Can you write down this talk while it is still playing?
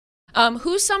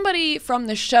Who's somebody from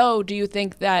the show do you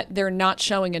think that they're not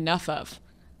showing enough of?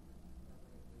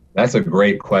 That's a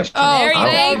great question. Oh, there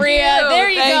you go, Rhea. There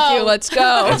you go. Thank you. Let's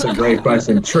go. That's a great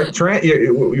question. Trent,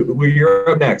 you're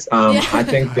up next. I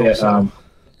think that.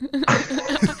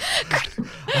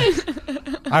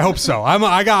 I hope so. I'm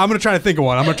going to try to think of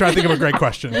one. I'm going to try to think of a great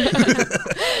question. I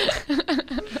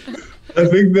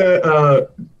think that.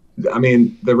 I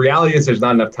mean, the reality is there's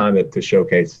not enough time to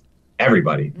showcase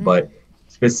everybody, but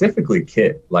specifically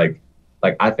Kit. Like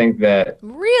I think that.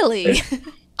 Really,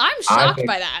 I'm shocked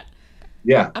by that.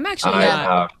 Yeah, I'm actually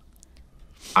not.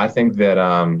 I think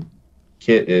that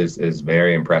Kit is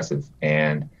very impressive,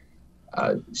 and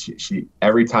she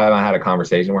every time I had a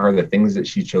conversation with her, the things that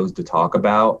she chose to talk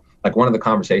about, like one of the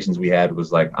conversations we had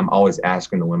was like, I'm always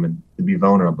asking the women to be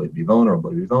vulnerable,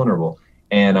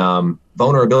 and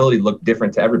vulnerability looked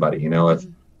different to everybody. You know, if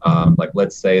like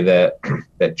let's say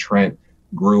that Trent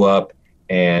grew up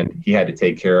and he had to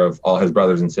take care of all his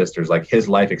brothers and sisters, like his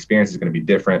life experience is going to be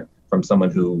different from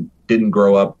someone who didn't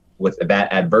grow up with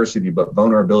that adversity, but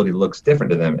vulnerability looks different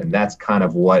to them. And that's kind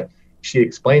of what she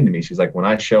explained to me. She's like, when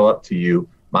I show up to you,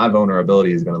 my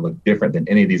vulnerability is going to look different than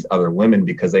any of these other women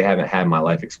because they haven't had my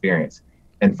life experience.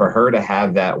 And for her to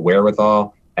have that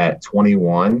wherewithal at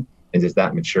 21 and just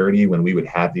that maturity when we would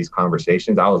have these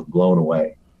conversations, I was blown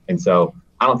away. And so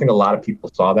I don't think a lot of people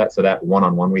saw that. So that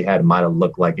one-on-one we had might have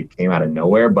looked like it came out of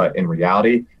nowhere, but in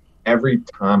reality, every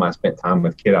time I spent time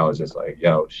with Kit, I was just like,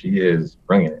 yo, she is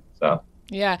bringing it. So.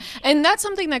 Yeah. And that's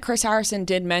something that Chris Harrison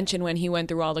did mention when he went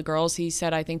through all the girls. He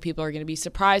said, I think people are going to be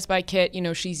surprised by Kit. You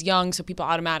know, she's young, so people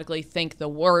automatically think the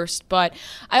worst. But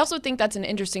I also think that's an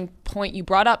interesting point you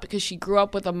brought up because she grew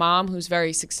up with a mom who's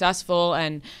very successful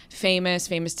and famous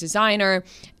designer.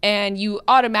 And you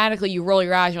automatically, you roll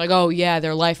your eyes. You're like, oh, yeah,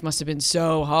 their life must have been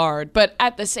so hard. But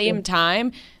at the same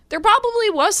time, there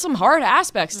probably was some hard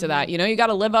aspects to that. You know, you got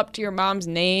to live up to your mom's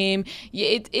name.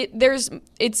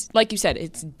 It's like you said,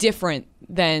 it's different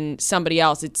than somebody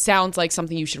else. It sounds like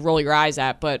something you should roll your eyes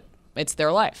at, but it's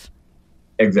their life.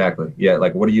 Exactly. Yeah.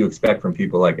 Like, what do you expect from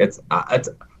people? Like, it's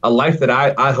a life that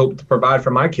I hope to provide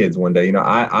for my kids one day. You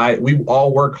know, we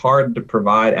all work hard to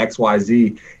provide X, Y,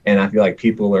 Z, and I feel like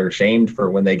people are ashamed for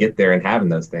when they get there and having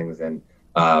those things. And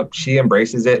she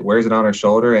embraces it, wears it on her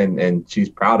shoulder, and she's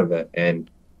proud of it.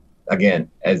 And again,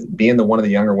 as being one of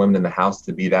the younger women in the house,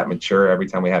 to be that mature every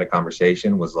time we had a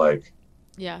conversation was like,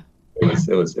 yeah,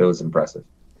 it was impressive.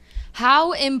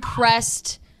 How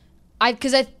impressed?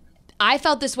 Because I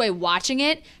felt this way watching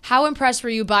it. How impressed were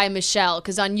you by Michelle?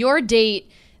 Because on your date,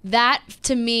 that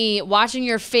to me, watching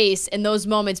your face in those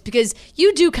moments, because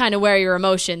you do kind of wear your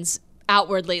emotions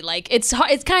outwardly, like it's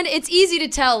easy to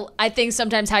tell, I think,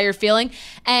 sometimes how you're feeling.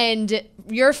 And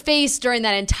your face during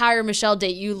that entire Michelle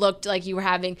date, you looked like you were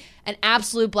having an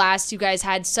absolute blast. You guys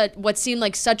had what seemed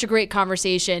like such a great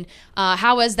conversation.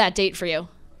 How was that date for you?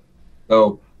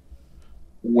 So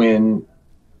when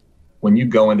you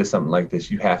go into something like this,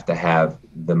 you have to have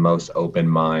the most open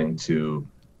mind to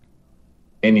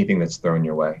anything that's thrown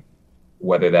your way,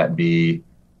 whether that be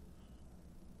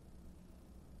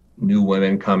new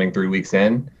women coming 3 weeks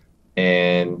in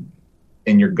and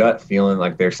in your gut feeling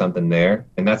like there's something there.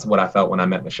 And that's what I felt when I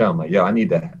met Michelle. I'm like, yo, I need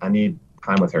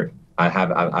time with her.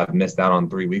 I've missed out on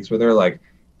 3 weeks with her. Like,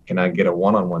 can I get a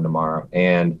one-on-one tomorrow?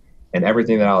 And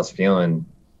everything that I was feeling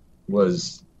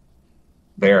was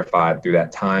verified through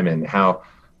that time, and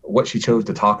what she chose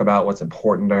to talk about, what's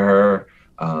important to her,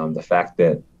 the fact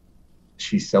that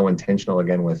she's so intentional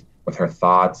again with her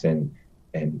thoughts and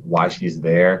why she's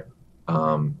there.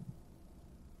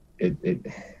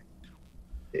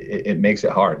 It makes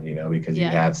it hard, you know, because you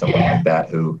have someone like that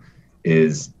who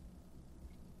is,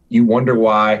 you wonder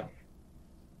why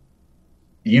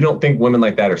you don't think women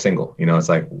like that are single, you know. It's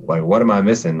like what am I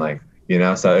missing? Like, you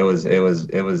know, so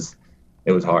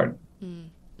it was hard.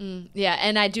 Yeah.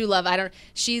 And I do love,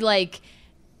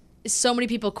 so many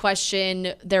people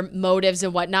question their motives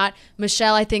and whatnot.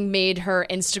 Michelle, I think, made her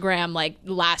Instagram like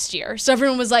last year. So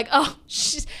everyone was like, oh,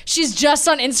 she's just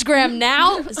on Instagram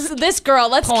now. So this girl,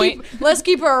 let's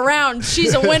keep her around.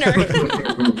 She's a winner.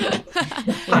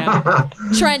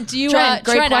 Trent, do you great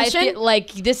question? I feel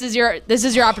like this is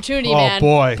your opportunity, man. Oh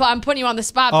boy. I'm putting you on the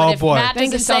spot, but if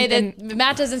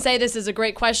Matt doesn't say this is a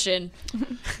great question.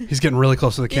 He's getting really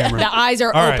close to the camera. The eyes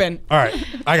are open. All right.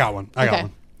 I got one.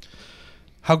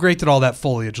 How great did all that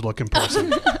foliage look in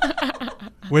person?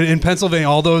 In Pennsylvania,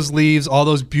 all those leaves, all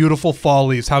those beautiful fall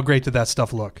leaves, how great did that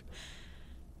stuff look?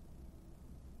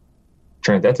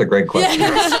 Trent, that's a great question.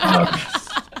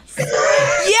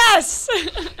 Yes!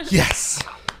 Yes.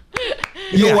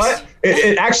 You know what?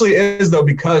 It actually is, though,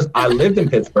 because I lived in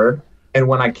Pittsburgh, and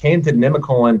when I came to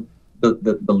Nemacolin,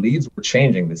 the leads were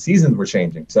changing, the seasons were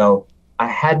changing. So I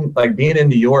hadn't, like, being in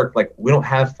New York, like, we don't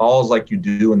have falls like you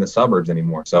do in the suburbs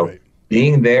anymore. So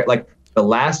being there, like, the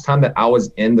last time that I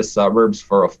was in the suburbs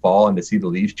for a fall and to see the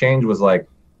leaves change was like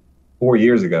 4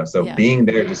 years ago. So being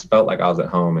there just felt like I was at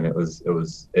home, and it was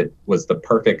the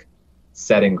perfect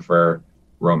setting for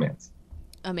romance.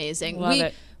 Amazing. Love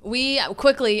it. We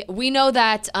quickly, we know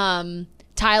that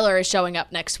Tyler is showing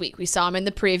up next week. We saw him in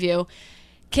the preview.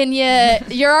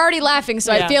 You're already laughing,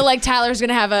 so I feel like Tyler's going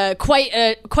to have quite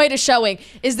a showing.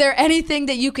 Is there anything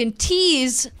that you can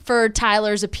tease for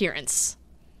Tyler's appearance?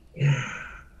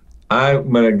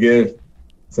 I'm going to give,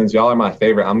 since y'all are my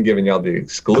favorite, I'm giving y'all the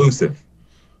exclusive.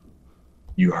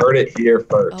 You heard it here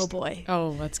first. Oh, boy.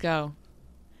 Oh, let's go.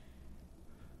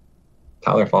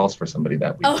 Tyler falls for somebody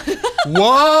that week.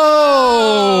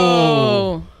 Whoa!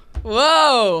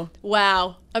 Whoa.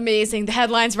 Wow. Amazing. The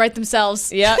headlines write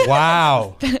themselves. Yeah.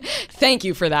 Wow. Thank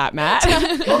you for that, Matt.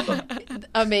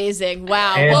 Amazing.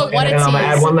 Wow. And, Well, what a and I'm going to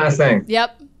add tease. one last thing.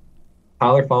 Yep.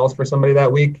 Tyler falls for somebody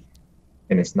that week,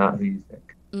 and it's not who you think.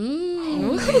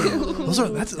 Those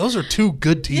are two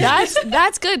good teasers.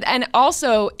 That's good. And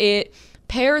also it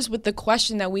pairs with the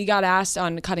question that we got asked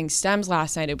on Cutting Stems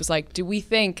last night. It was like, do we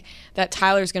think that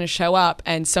Tyler's going to show up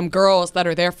and some girls that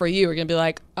are there for you are going to be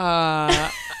like,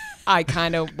 I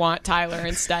kind of want Tyler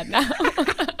instead now.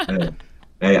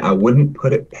 Hey, I wouldn't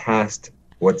put it past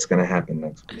what's going to happen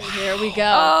next week. Here we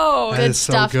go. Oh, That good is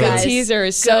so stuff, good. guys. The teaser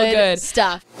is so good.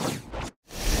 stuff.